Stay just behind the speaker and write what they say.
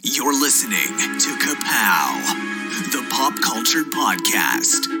You're listening to Kapow, the pop culture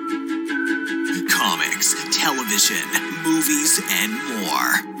podcast. Comics, television, movies, and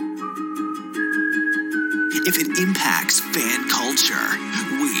more. If it impacts fan culture,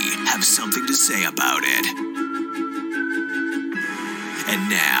 we have something to say about it. And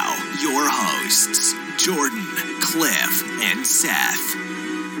now, your hosts, Jordan, Cliff, and Seth.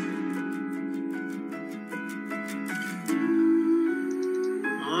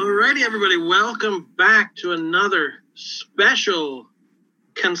 Alrighty, everybody, welcome back to another special,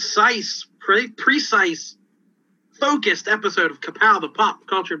 concise, precise, focused episode of Kapow, the pop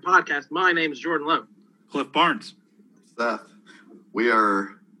culture podcast. My name is Jordan Lowe. Cliff Barnes. Seth. We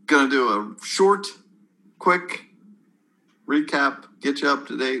are going to do a short, quick recap, get you up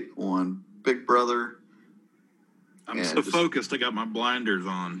to date on Big Brother. I'm so focused, I got my blinders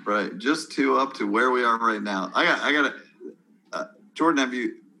on. Right, just up to where we are right now. I got Jordan, have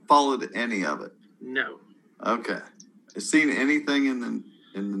you followed any of it? No. Okay. Have seen anything in the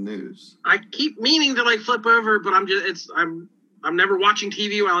news? I keep meaning to flip over, but I'm never watching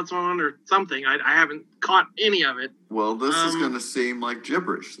TV while it's on or something. I haven't caught any of it. Well, this is going to seem like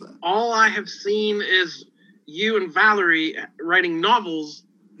gibberish then. All I have seen is you and Valerie writing novels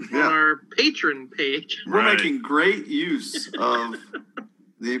on our Patreon page. We're making great use of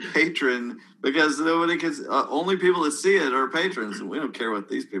the patron because nobody can. Only people that see it are patrons, and we don't care what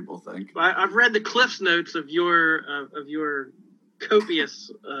these people think. I've read the Cliff's notes of your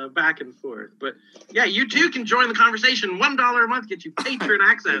copious back and forth, but yeah, you too can join the conversation. $1 a month gets you patron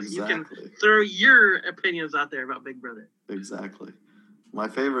access. Exactly. You can throw your opinions out there about Big Brother. Exactly. My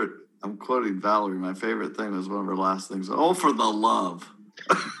favorite. I'm quoting Valerie. My favorite thing was one of her last things. Oh, for the love.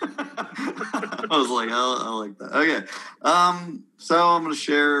 I was like, I like that. Okay. So I'm going to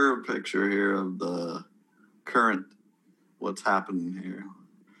share a picture here of the current, what's happening here.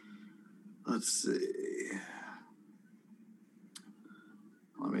 Let's see.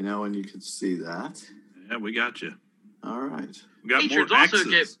 Let me know when you can see that. Yeah, we got you. All right. We got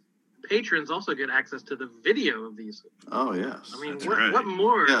Patrons also get access to the video of these. Oh, yes. I mean, what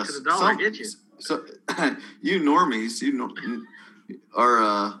more could a dollar get you? So, you normies,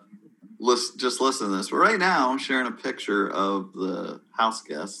 are just listen to this. But right now, I'm sharing a picture of the house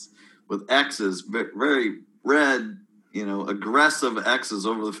guests with X's, very red, aggressive X's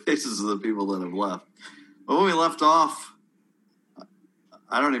over the faces of the people that have left. But when we left off,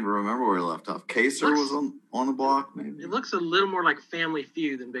 I don't even remember where we left off. Kaser was on the block, maybe. It looks a little more like Family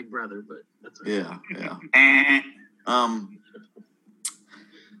Feud than Big Brother, but that's okay. Yeah.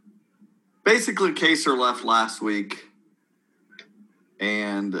 Basically, Kaser left last week,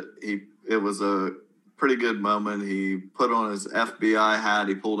 and it was a pretty good moment. He put on his FBI hat.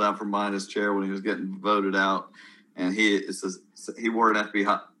 He pulled out from behind his chair when he was getting voted out, and he wore an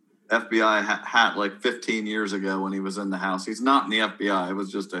FBI hat like 15 years ago when he was in the house. He's not in the FBI. It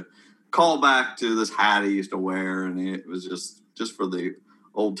was just a callback to this hat he used to wear, and it was just for the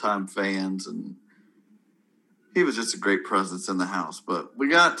old-time fans, and he was just a great presence in the house. But we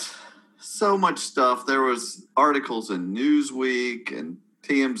got so much stuff. There was articles in Newsweek and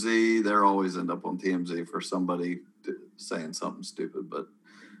TMZ. They always end up on TMZ for somebody saying something stupid, but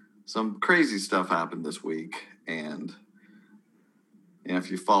some crazy stuff happened this week, and if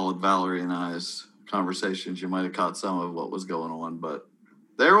you followed Valerie and I's conversations, you might have caught some of what was going on. But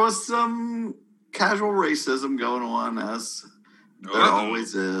there was some casual racism going on, as there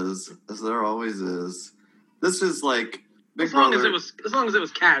always is. This is like Big Brother. As long as it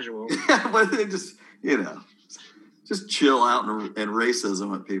was casual. Yeah, but they just just chill out and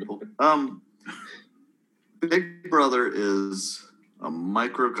racism at people. Big Brother is a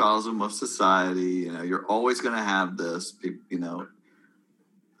microcosm of society. You're always going to have this.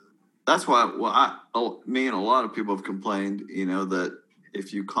 That's why me and a lot of people have complained, that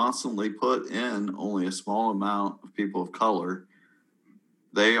if you constantly put in only a small amount of people of color,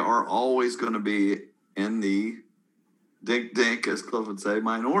 they are always going to be in the dink, as Cliff would say,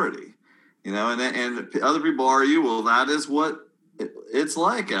 minority. And other people argue, well, that is what it's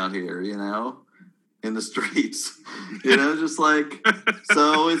like out here, in the streets. Just like,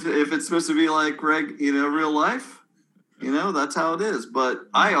 so if it's supposed to be like, real life, that's how it is. But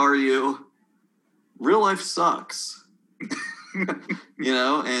I argue real life sucks.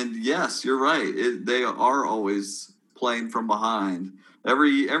 And yes, you're right. They are always playing from behind.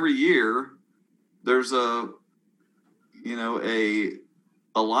 Every year there's a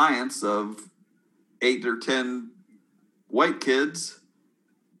alliance of 8 or 10 white kids,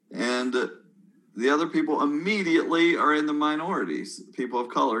 and the other people immediately are in the minorities, people of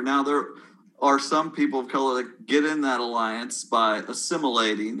color. Now, are some people of color that get in that alliance by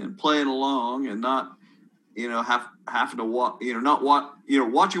assimilating and playing along and not, having to watch,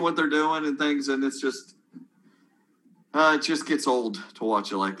 watching what they're doing and things. And it's just, it just gets old to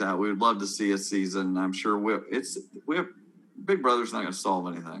watch it like that. We would love to see a season. I'm sure Big Brother's not going to solve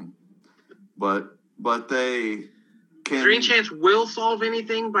anything, but they can. Is there any chance we'll solve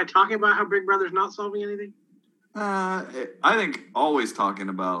anything by talking about how Big Brother's not solving anything? I think always talking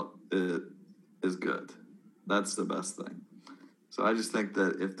about it is good. That's the best thing. So I just think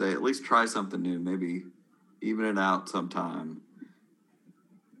that if they at least try something new, maybe even it out sometime,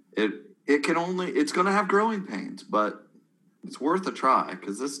 it's going to have growing pains, but it's worth a try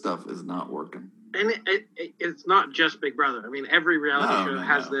because this stuff is not working. And it's not just Big Brother. I mean, every reality show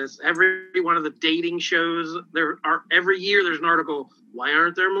has this. Every one of the dating shows, every year there's an article, why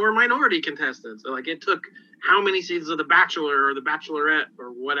aren't there more minority contestants? So, like, it took how many seasons of The Bachelor or The Bachelorette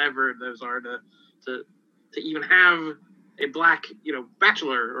or whatever those are to even have a black,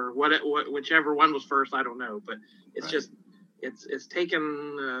 bachelor or whichever one was first, I don't know. But it's just, it's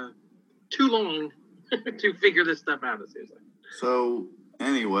taken too long to figure this stuff out, it seems like. So,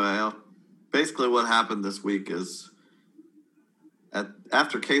 anyway, basically what happened this week is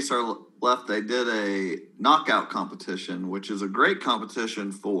after Kesar left, they did a knockout competition, which is a great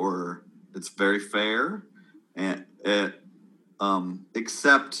competition it's very fair, and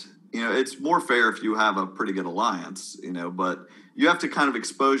except, it's more fair if you have a pretty good alliance, but you have to kind of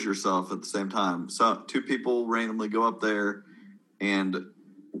expose yourself at the same time. So 2 people randomly go up there and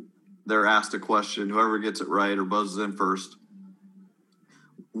they're asked a question. Whoever gets it right or buzzes in first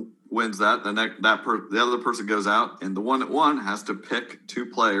wins that. The other person goes out, and the one that won has to pick 2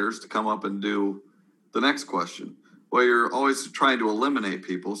 players to come up and do the next question. Well, you're always trying to eliminate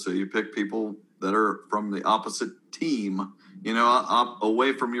people, so you pick people that are from the opposite team,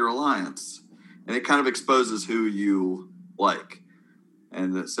 away from your alliance. And it kind of exposes who you like.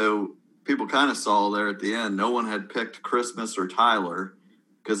 And so people kind of saw there at the end, no one had picked Christmas or Tyler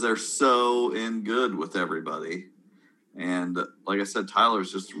because they're so in good with everybody. And like I said,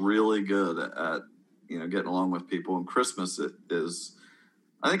 Tyler's just really good at getting along with people. And Christmas is,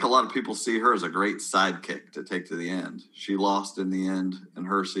 I think a lot of people see her as a great sidekick to take to the end. She lost in the end in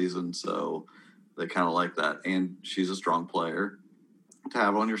her season, so they kind of like that. And she's a strong player to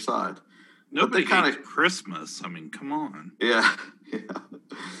have on your side. Nobody hates Christmas. I mean, come on. Yeah.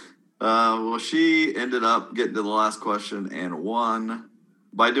 Well, she ended up getting to the last question and won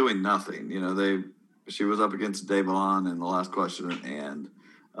by doing nothing. She was up against Davon in the last question and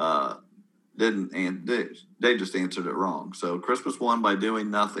they just answered it wrong. So Christmas won by doing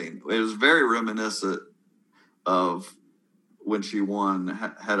nothing. It was very reminiscent of when she won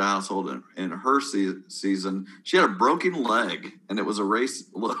Head of Household in her season. She had a broken leg, and it was a race,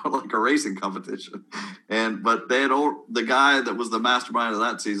 like a racing competition. But they had the guy that was the mastermind of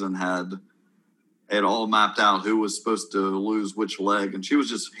that season had all mapped out who was supposed to lose which leg, and she was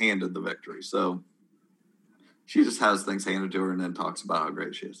just handed the victory. So she just has things handed to her and then talks about how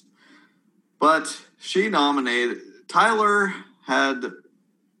great she is. But she nominated Tyler had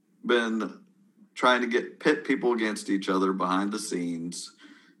been trying to pit people against each other behind the scenes.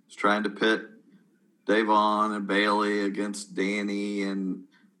 He's trying to pit Davon and Bailey against Danny, and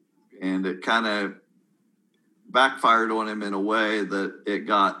it kind of backfired on him in a way that it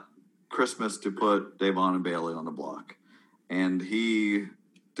got Christmas to put Davon and Bailey on the block. And he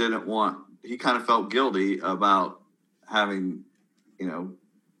kind of felt guilty about having,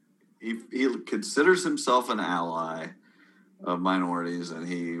 he considers himself an ally of minorities, and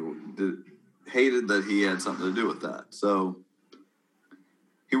he hated that he had something to do with that. So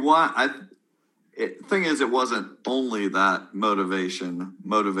thing is, it wasn't only that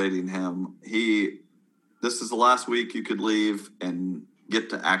motivating him. This is the last week you could leave and get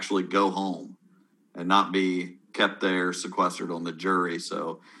to actually go home and not be kept there sequestered on the jury.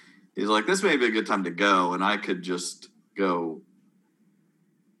 So he's like, this may be a good time to go, and I could just go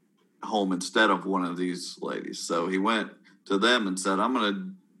home instead of one of these ladies. So he went to them and said, I'm going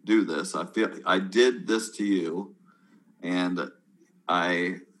to do this. I feel I did this to you, and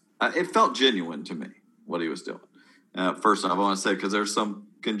it felt genuine to me what he was doing. First off, I want to say, because there's some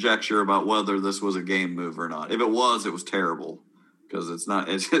conjecture about whether this was a game move or not. If it was terrible, because it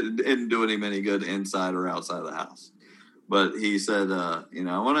didn't do him any good inside or outside of the house. But he said, I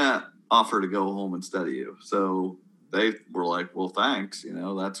want to offer to go home instead of you. So they were like, well, thanks.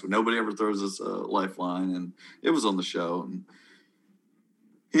 That's nobody ever throws us a lifeline, and it was on the show. And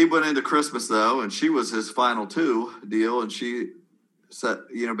he went into Christmas, though, and she was his final 2 deal, and she said,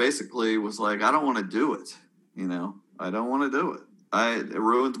 basically was like, I don't want to do it. I don't want to do it. it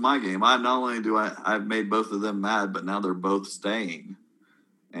ruins my game. Not only do I've made both of them mad, but now they're both staying,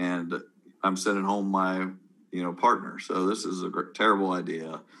 and I'm sending home my partner. So this is a terrible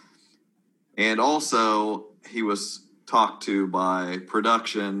idea. And also, he was talked to by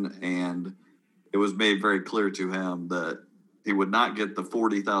production, and it was made very clear to him that he would not get the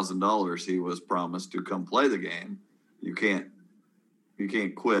 $40,000 he was promised to come play the game. You can't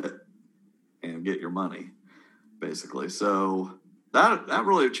quit and get your money, basically. So that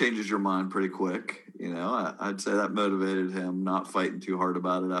really changes your mind pretty quick. I'd say that motivated him not fighting too hard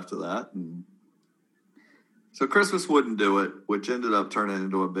about it after that. And so Christmas wouldn't do it, which ended up turning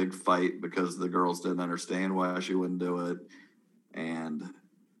into a big fight because the girls didn't understand why she wouldn't do it. And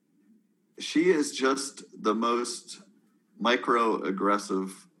she is just the most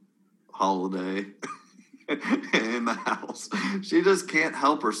microaggressive holiday in the house. She just can't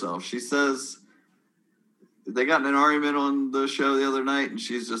help herself. She says they got in an argument on the show the other night, and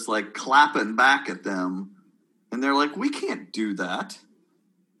she's just like clapping back at them. And they're like, we can't do that.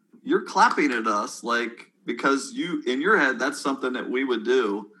 You're clapping at us because you, in your head, that's something that we would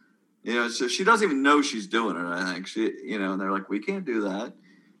do. So she doesn't even know she's doing it, I think. And they're like, we can't do that.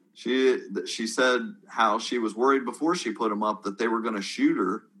 She said how she was worried before she put them up that they were going to shoot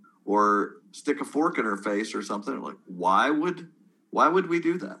her or stick a fork in her face or something. Like, why would we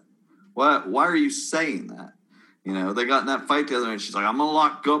do that? Why are you saying that? They got in that fight the other night. She's like, I'm going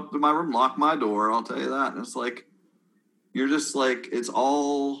to go up to my room, lock my door. I'll tell you that. And it's like, you're just like, it's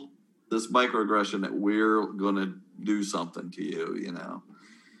all this microaggression that we're going to do something to you,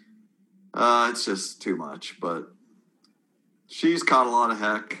 It's just too much. But she's caught a lot of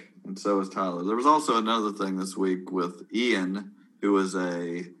heck, and so is Tyler. There was also another thing this week with Ian, who was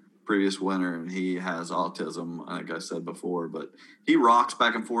a previous winner, and he has autism, like I said before, but he rocks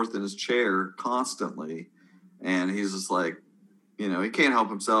back and forth in his chair constantly, and he's just like, he can't help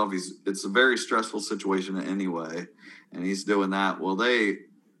himself. It's a very stressful situation anyway, and he's doing that. Well,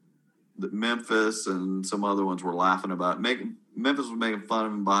 Memphis and some other ones were laughing about it. Memphis was making fun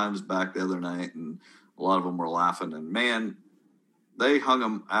of him behind his back the other night, and a lot of them were laughing, and man, they hung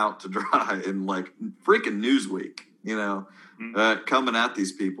him out to dry in freaking Newsweek, coming at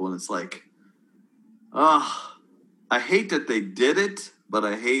these people. And it's like, I hate that they did it, but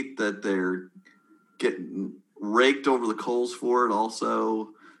I hate that they're getting raked over the coals for it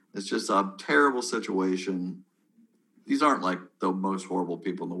also. It's just a terrible situation. These aren't the most horrible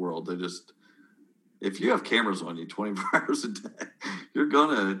people in the world. They just, if you have cameras on you 24 hours a day, you're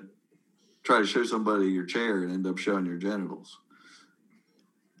going to try to show somebody your chair and end up showing your genitals.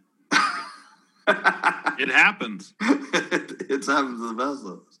 It happens. It's happened to the best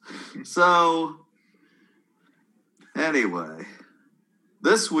of us. So, anyway,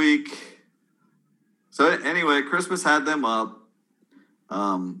 this week. Christmas had them up.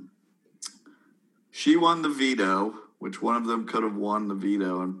 She won the veto, which one of them could have won the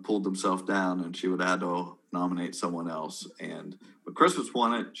veto and pulled themselves down, and she would have had to nominate someone else. But Christmas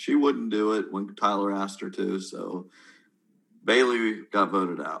won it. She wouldn't do it when Tyler asked her to, so Bailey got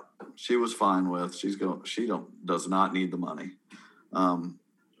voted out. She was fine with. She does not need the money.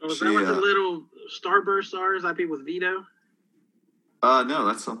 Was that the little Starburst are? Is that people with veto? No,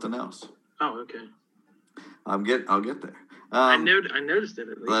 that's something else. Oh, okay. I'll get there. I noticed it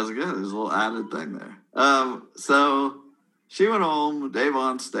at least. That's good. There's a little added thing there. So she went home, Dave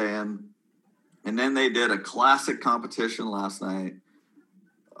on Stan, and then they did a classic competition last night,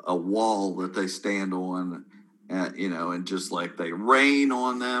 a wall that they stand on. And just they rain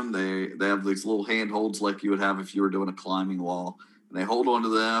on them. They have these little handholds like you would have if you were doing a climbing wall. And they hold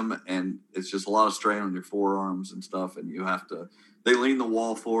onto them, and it's just a lot of strain on your forearms and stuff. And they lean the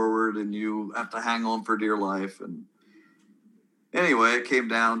wall forward, and you have to hang on for dear life. And anyway, it came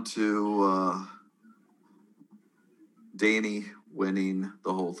down to Danny winning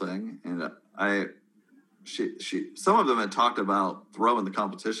the whole thing. And some of them had talked about throwing the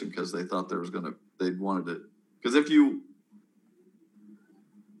competition because they thought they wanted to. Because if you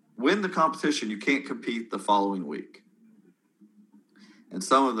win the competition, you can't compete the following week. And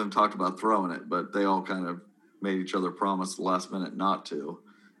some of them talked about throwing it, but they all kind of made each other promise the last minute not to.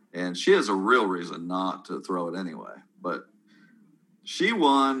 And she has a real reason not to throw it anyway. But she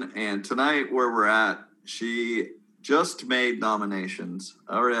won, and tonight where we're at, she just made nominations.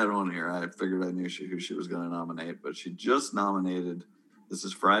 I already had it on here. I figured I knew who she was going to nominate, but she just nominated, this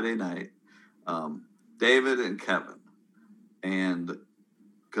is Friday night, David and Kevin. And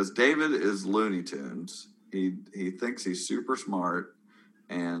because David is Looney Tunes, he thinks he's super smart,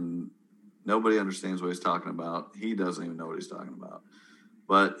 and nobody understands what he's talking about. He doesn't even know what he's talking about.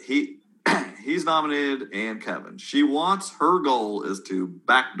 But he he's nominated, and Kevin. Her goal is to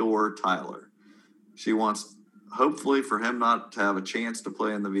backdoor Tyler. She wants, hopefully, for him not to have a chance to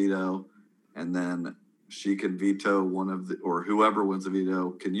play in the veto, and then she can veto or whoever wins the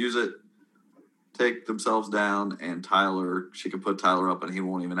veto can use it, take themselves down, and she can put Tyler up, and he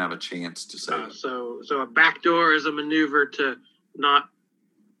won't even have a chance to say it. So a backdoor is a maneuver to not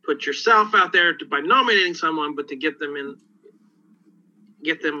put yourself out there by nominating someone, but to get them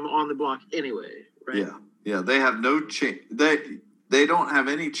on the block anyway, right? Yeah. They have no chance. They don't have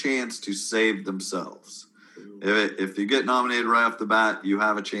any chance to save themselves. If you get nominated right off the bat, you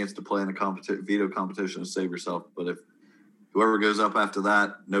have a chance to play in a veto competition to save yourself. But if whoever goes up after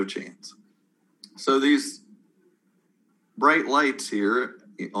that, no chance. So these bright lights here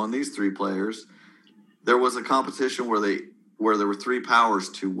on these three players, there was a competition where there were three powers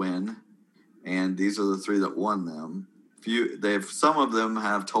to win, and these are the three that won them. Some of them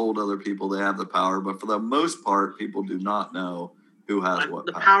have told other people they have the power, but for the most part, people do not know who has what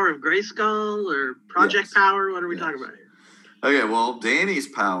the power. Power of Grayskull or Project Power? What are we talking about here? Okay, well, Danny's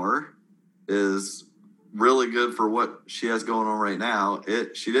power is really good for what she has going on right now.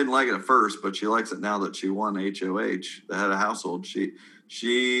 She didn't like it at first, but she likes it now that she won HOH, the head of household.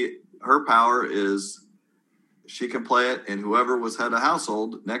 Her power is she can play it, and whoever was head of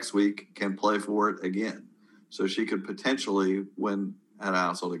household next week can play for it again. So she could potentially win head of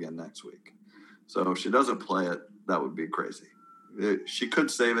household again next week. So if she doesn't play it, that would be crazy. She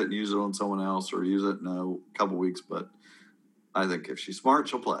could save it and use it on someone else or use it in a couple weeks, but I think if she's smart,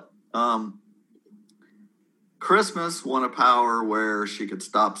 she'll play it. Christmas won a power where she could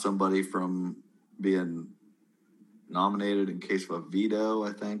stop somebody from being nominated in case of a veto,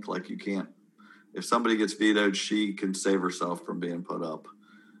 I think. Like if somebody gets vetoed, she can save herself from being put up.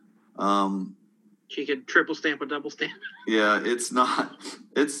 She could triple stamp or double stamp. Yeah, it's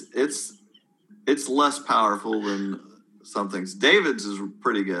less powerful than some things. David's is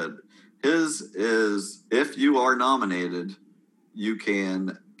pretty good. His is, if you are nominated, you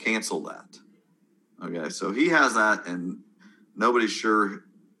can cancel that. Okay, so he has that, and nobody's sure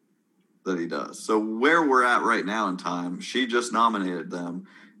that he does. So where we're at right now in time, she just nominated them,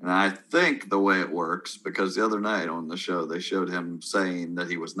 and I think the way it works, because the other night on the show, they showed him saying that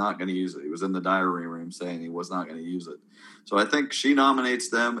he was not going to use it. He was in the diary room saying he was not going to use it. So I think she nominates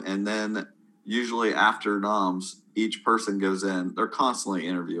them, and then usually after noms, each person goes in. They're constantly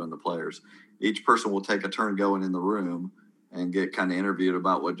interviewing the players. Each person will take a turn going in the room and get kind of interviewed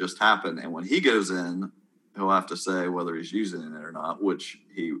about what just happened. And when he goes in, he'll have to say whether he's using it or not, which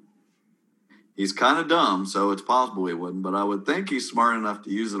he's kind of dumb, so it's possible he wouldn't, but I would think he's smart enough to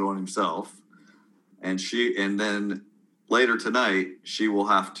use it on himself. And then later tonight, she will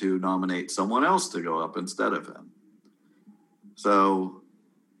have to nominate someone else to go up instead of him. So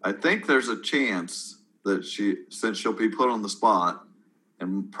I think there's a chance that since she'll be put on the spot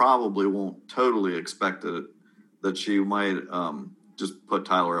and probably won't totally expect it, that she might just put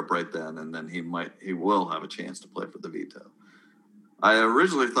Tyler up right then, and then he will have a chance to play for the veto. I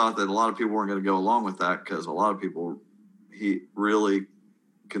originally thought that a lot of people weren't going to go along with that because a lot of people really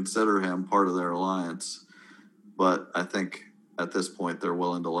consider him part of their alliance. But I think at this point they're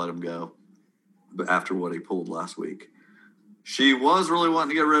willing to let him go after what he pulled last week. She was really wanting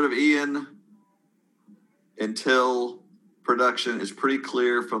to get rid of Ian until production is pretty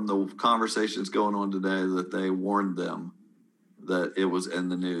clear from the conversations going on today that they warned them that it was in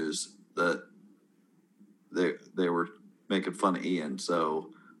the news that they were making fun of Ian. So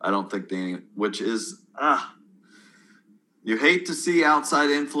I don't think Danny, which is, you hate to see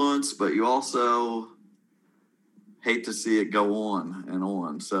outside influence, but you also hate to see it go on and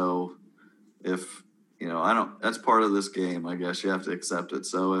on. So if, that's part of this game, I guess you have to accept it.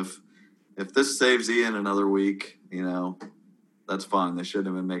 So if this saves Ian another week, that's fine. They shouldn't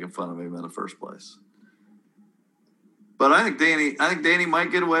have been making fun of him in the first place. But I think Danny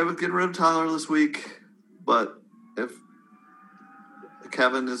might get away with getting rid of Tyler this week. But if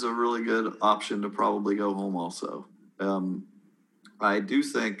Kevin is a really good option to probably go home also. I do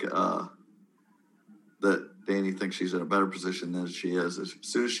think that Danny thinks she's in a better position than she is. As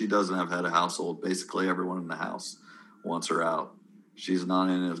soon as she doesn't have head of household, basically everyone in the house wants her out. She's not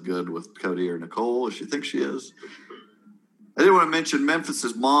in as good with Cody or Nicole as she thinks she is. I did want to mention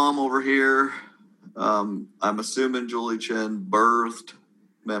Memphis's mom over here. I'm assuming Julie Chen birthed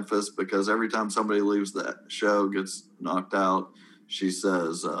Memphis because every time somebody leaves the show, gets knocked out, she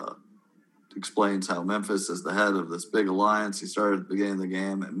says, explains how Memphis is the head of this big alliance. He started at the beginning of the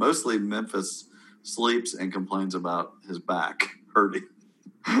game, and mostly Memphis sleeps and complains about his back hurting.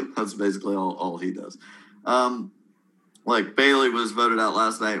 That's basically all he does. like Bailey was voted out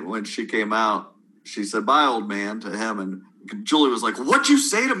last night. When she came out, she said, "Bye, old man," to him, and Julie was like, "What'd you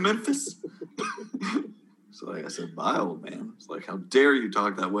say to Memphis?" So I said, "Bye, old man." It's like, how dare you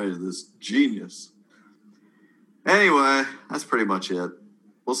talk that way to this genius? Anyway, that's pretty much it.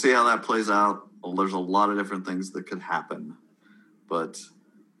 We'll see how that plays out. Well, there's a lot of different things that could happen, but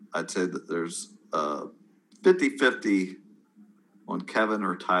I'd say that there's 50-50 on Kevin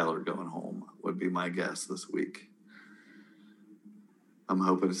or Tyler going home would be my guess this week. I'm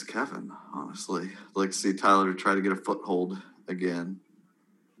hoping it's Kevin, honestly. I'd like to see Tyler try to get a foothold again.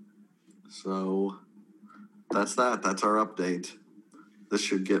 So that's that. That's our update. This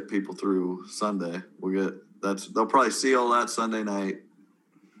should get people through Sunday. They'll probably see all that Sunday night,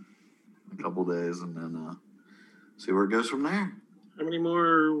 a couple days, and then see where it goes from there. How many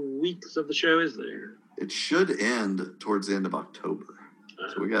more weeks of the show is there? It should end towards the end of October.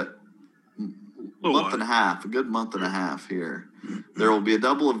 So we got a month and a half, a good month and a half here. There will be a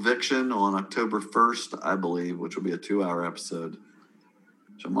double eviction on October 1st, I believe, which will be a 2-hour episode.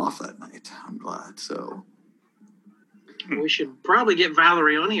 Which I'm off that night. I'm glad. So we should probably get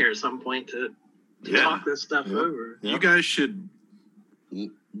Valerie on here at some point to talk this stuff over. You guys should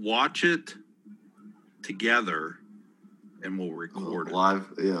watch it together, and we'll record it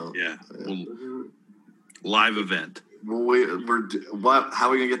live. Live event. Well, how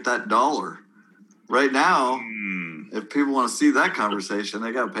are we gonna get that $1? Right now, if people want to see that conversation,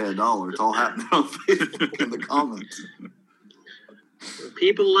 they got to pay $1. It's all happening on Facebook in the comments.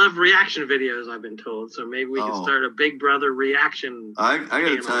 People love reaction videos, I've been told. So maybe we can start a Big Brother reaction. I got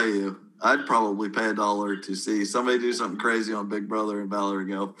to tell you, I'd probably pay $1 to see somebody do something crazy on Big Brother and Valerie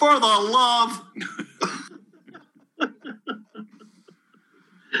go, "For the love."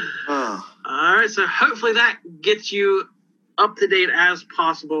 All right, so hopefully that gets you up to date as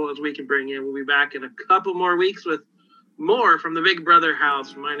possible as we can bring in. We'll be back in a couple more weeks with more from the Big Brother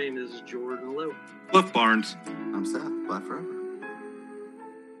house. My name is Jordan Lowe. Cliff Barnes. I'm Seth. Bye forever.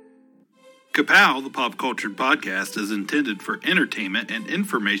 Kapow, the Pop Cultured Podcast, is intended for entertainment and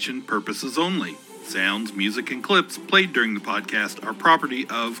information purposes only. Sounds, music, and clips played during the podcast are property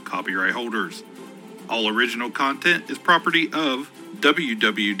of copyright holders. All original content is property of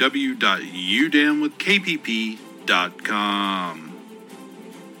www.udownwithkpp.com.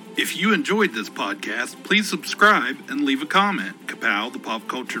 If you enjoyed this podcast, please subscribe and leave a comment. Kapow, the Pop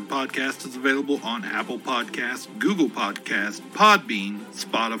Cultured Podcast, is available on Apple Podcasts, Google Podcasts, Podbean,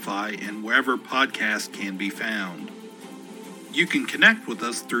 Spotify, and wherever podcasts can be found. You can connect with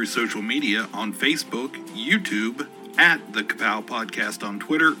us through social media on Facebook, YouTube, at the Kapow Podcast on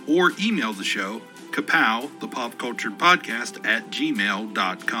Twitter, or email the show, Kapow, the Pop Cultured Podcast,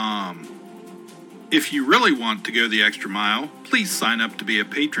 @gmail.com. If you really want to go the extra mile, please sign up to be a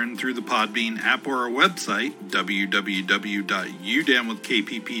patron through the Podbean app or our website,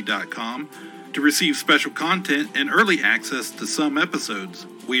 www.udownwithkpp.com, to receive special content and early access to some episodes.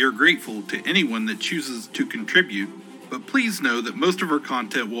 We are grateful to anyone that chooses to contribute, but please know that most of our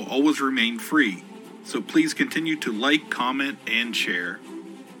content will always remain free. So please continue to like, comment, and share.